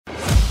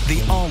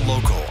The All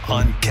Local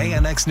on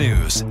KNX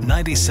News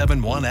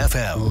 97.1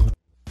 FM.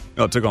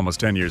 Well, it took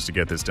almost 10 years to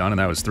get this done, and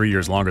that was 3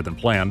 years longer than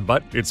planned,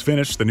 but it's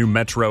finished. The new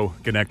Metro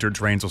connector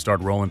trains will start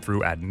rolling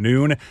through at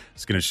noon.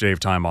 It's going to shave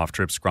time off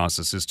trips across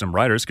the system.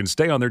 Riders can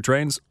stay on their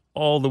trains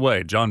all the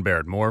way. John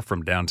Baird, more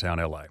from downtown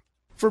L.A.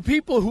 For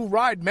people who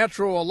ride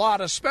Metro a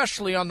lot,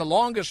 especially on the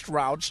longest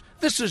routes,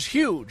 this is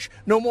huge.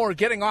 No more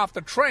getting off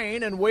the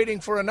train and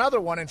waiting for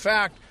another one. In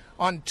fact,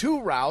 on 2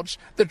 routes,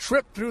 the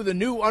trip through the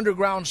new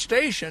underground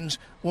stations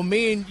will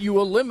mean you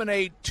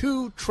eliminate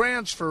 2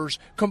 transfers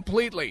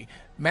completely.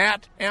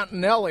 Matt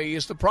Antonelli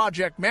is the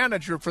project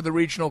manager for the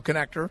regional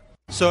connector.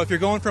 So if you're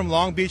going from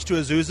Long Beach to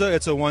Azusa,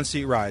 it's a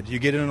 1-seat ride. You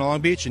get in Long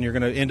Beach and you're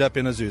going to end up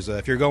in Azusa.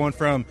 If you're going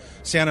from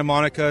Santa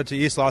Monica to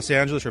East Los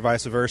Angeles or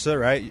vice versa,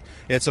 right,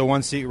 it's a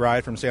 1-seat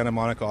ride from Santa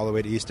Monica all the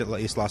way to East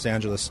Los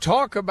Angeles.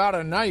 Talk about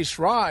a nice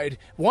ride.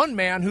 One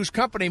man whose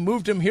company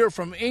moved him here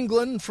from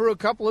England for a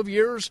couple of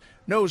years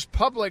knows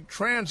public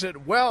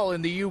transit well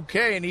in the UK,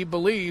 and he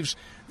believes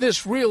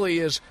this really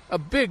is a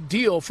big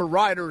deal for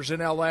riders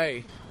in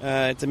L.A.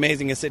 It's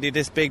amazing a city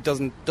this big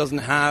doesn't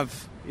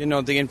have,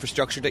 the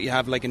infrastructure that you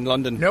have like in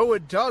London. No,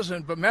 it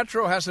doesn't, but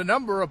Metro has a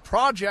number of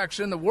projects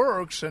in the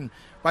works, and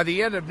by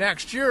the end of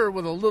next year,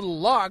 with a little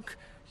luck,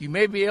 you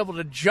may be able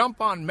to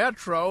jump on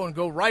Metro and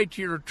go right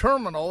to your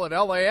terminal at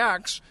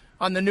LAX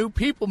on the new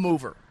People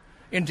Mover.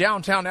 In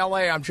downtown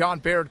L.A., I'm John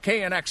Baird,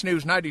 KNX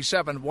News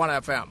 97.1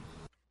 FM.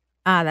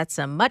 That's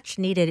some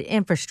much-needed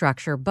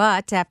infrastructure,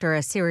 but after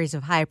a series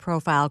of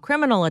high-profile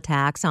criminal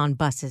attacks on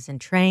buses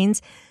and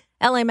trains,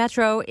 LA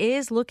Metro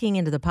is looking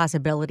into the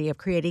possibility of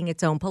creating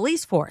its own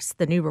police force.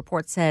 The new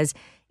report says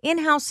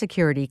in-house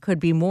security could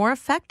be more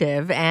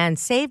effective and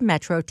save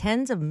Metro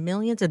tens of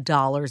millions of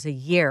dollars a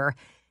year.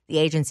 The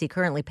agency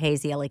currently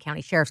pays the LA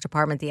County Sheriff's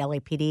Department, the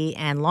LAPD,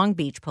 and Long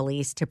Beach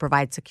Police to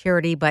provide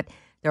security, but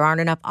there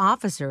aren't enough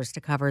officers to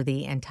cover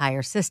the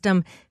entire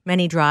system.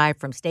 Many drive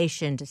from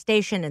station to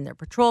station in their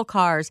patrol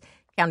cars.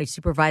 County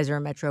Supervisor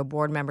and Metro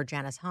Board member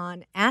Janice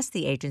Hahn asked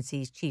the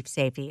agency's chief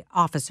safety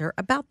officer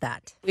about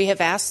that. We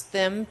have asked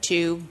them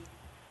to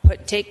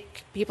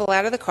take people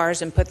out of the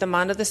cars and put them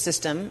onto the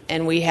system,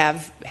 and we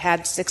have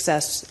had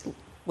success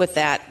with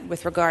that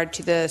with regard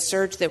to the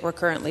surge that we're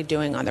currently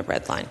doing on the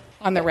red line.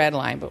 On the red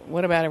line, but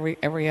what about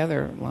every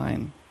other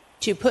line?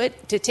 To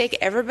take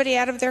everybody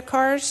out of their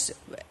cars,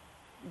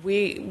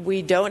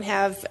 we don't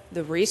have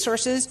the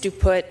resources to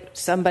put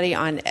somebody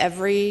on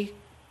every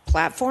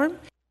platform.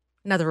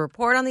 Another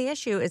report on the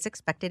issue is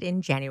expected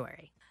in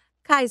January.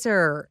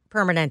 Kaiser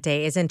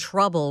Permanente is in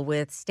trouble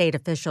with state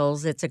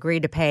officials. It's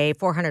agreed to pay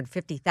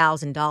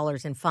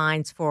 $450,000 in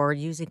fines for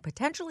using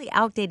potentially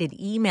outdated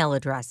email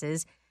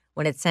addresses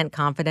when it sent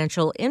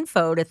confidential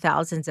info to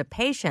thousands of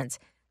patients.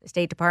 The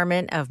State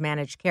Department of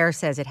Managed Care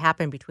says it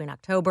happened between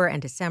October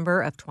and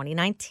December of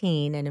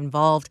 2019 and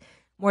involved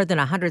more than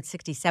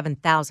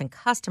 167,000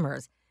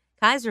 customers.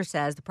 Kaiser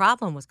says the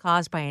problem was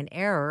caused by an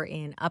error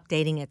in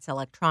updating its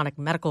electronic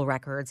medical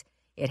records.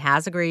 It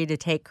has agreed to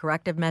take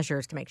corrective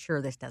measures to make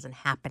sure this doesn't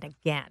happen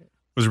again.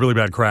 It was a really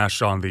bad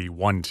crash on the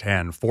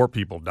 110. 4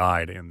 people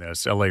died in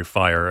this. LA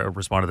Fire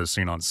responded to the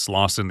scene on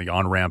Slauson, the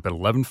on-ramp at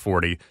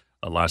 1140.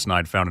 Last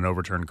night found an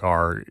overturned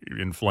car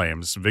in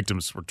flames.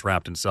 Victims were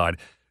trapped inside.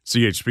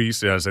 CHP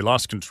says they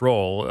lost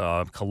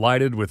control,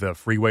 collided with a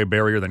freeway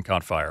barrier, then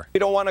caught fire. We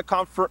don't want to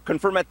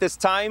confirm at this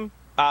time,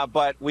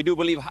 but we do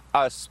believe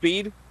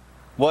speed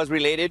was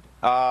related.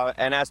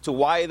 And as to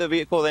why the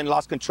vehicle then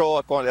lost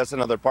control, that's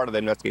another part of the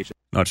investigation.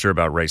 Not sure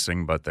about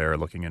racing, but they're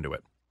looking into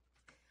it.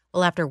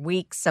 Well, after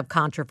weeks of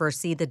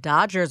controversy, the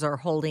Dodgers are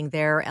holding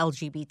their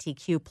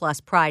LGBTQ plus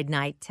Pride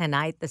Night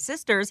tonight. The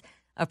Sisters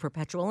of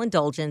Perpetual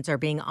Indulgence are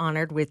being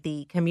honored with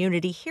the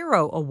Community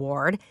Hero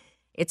Award.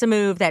 It's a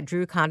move that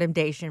drew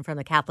condemnation from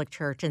the Catholic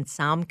Church and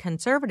some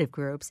conservative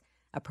groups.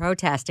 A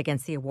protest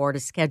against the award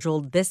is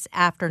scheduled this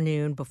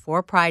afternoon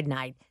before Pride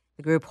Night.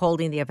 The group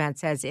holding the event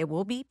says it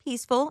will be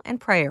peaceful and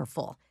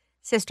prayerful.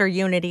 Sister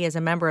Unity is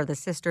a member of the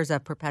Sisters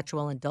of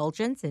Perpetual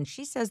Indulgence, and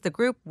she says the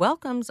group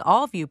welcomes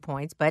all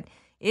viewpoints but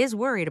is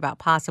worried about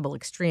possible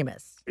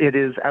extremists. It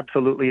is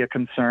absolutely a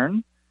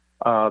concern.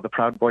 The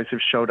Proud Boys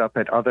have showed up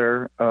at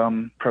other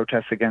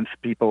protests against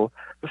people.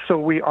 So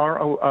we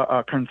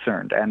are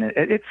concerned, and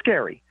it's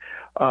scary.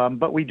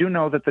 But we do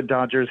know that the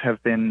Dodgers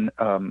have been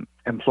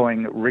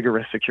employing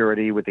rigorous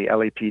security with the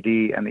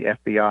LAPD and the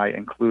FBI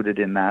included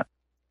in that.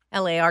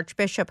 LA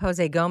Archbishop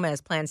Jose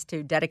Gomez plans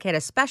to dedicate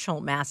a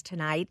special mass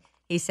tonight.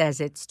 He says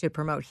it's to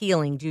promote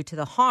healing due to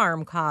the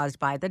harm caused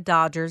by the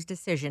Dodgers'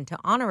 decision to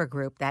honor a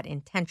group that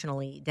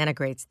intentionally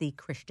denigrates the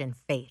Christian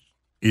faith.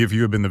 If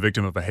you have been the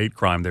victim of a hate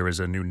crime, there is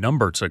a new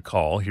number to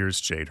call. Here's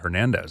Jade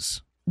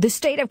Hernandez. The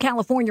state of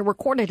California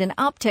recorded an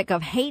uptick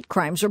of hate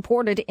crimes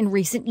reported in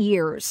recent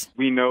years.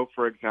 We know,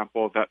 for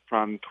example, that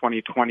from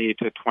 2020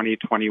 to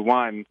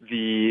 2021,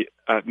 the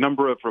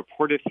number of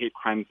reported hate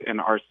crimes in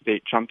our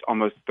state jumped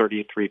almost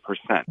 33%.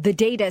 The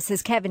data,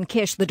 says Kevin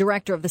Kish, the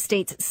director of the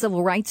state's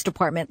Civil Rights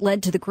Department,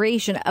 led to the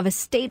creation of a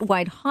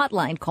statewide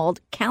hotline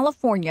called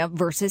California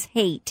versus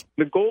Hate.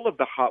 The goal of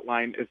the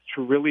hotline is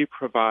to really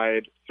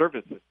provide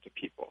services to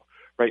people.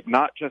 right?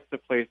 Not just a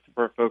place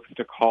for folks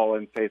to call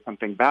and say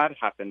something bad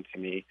happened to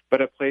me,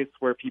 but a place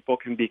where people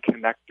can be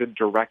connected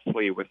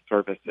directly with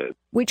services.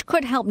 Which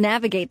could help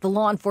navigate the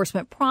law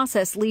enforcement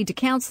process, lead to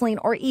counseling,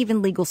 or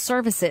even legal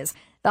services.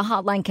 The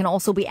hotline can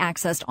also be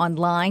accessed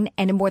online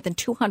and in more than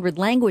 200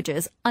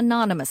 languages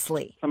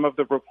anonymously. Some of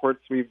the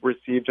reports we've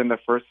received in the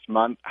first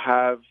month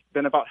have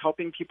been about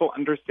helping people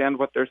understand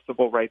what their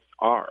civil rights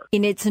are.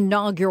 In its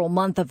inaugural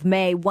month of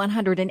May,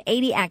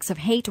 180 acts of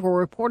hate were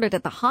reported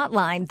at the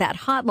hotline. That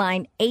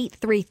hotline,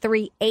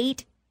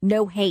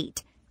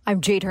 833-8-NO-HATE.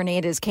 I'm Jade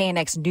Hernandez,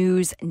 KNX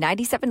News,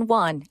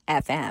 97.1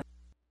 FM.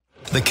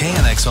 The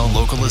KNX All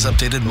Local is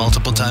updated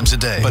multiple times a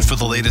day. But for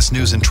the latest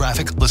news and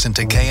traffic, listen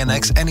to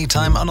KNX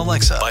anytime on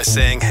Alexa by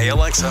saying, "Hey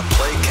Alexa,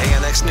 play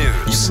KNX News."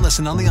 You can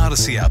listen on the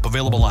Odyssey app,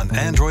 available on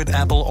Android,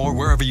 Apple, or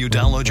wherever you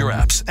download your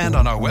apps, and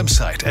on our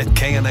website at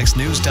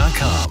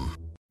knxnews.com.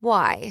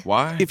 Why?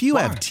 If you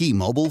have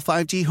T-Mobile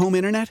 5G home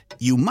internet,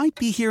 you might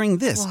be hearing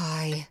this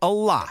a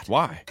lot.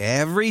 Why?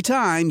 Every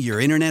time your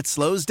internet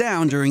slows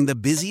down during the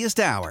busiest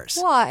hours.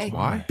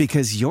 Why?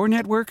 Because your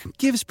network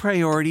gives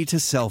priority to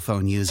cell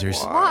phone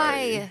users.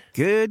 Why?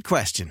 Good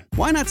question.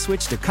 Why not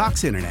switch to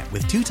Cox Internet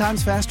with 2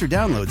 times faster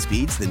download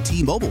speeds than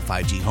T-Mobile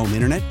 5G home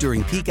internet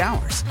during peak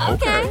hours?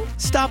 Okay.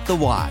 Stop the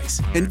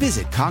whys and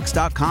visit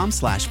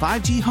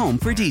cox.com/5G home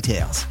for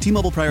details.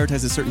 T-Mobile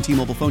prioritizes certain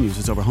T-Mobile phone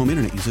users over home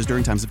internet users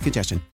during times of congestion.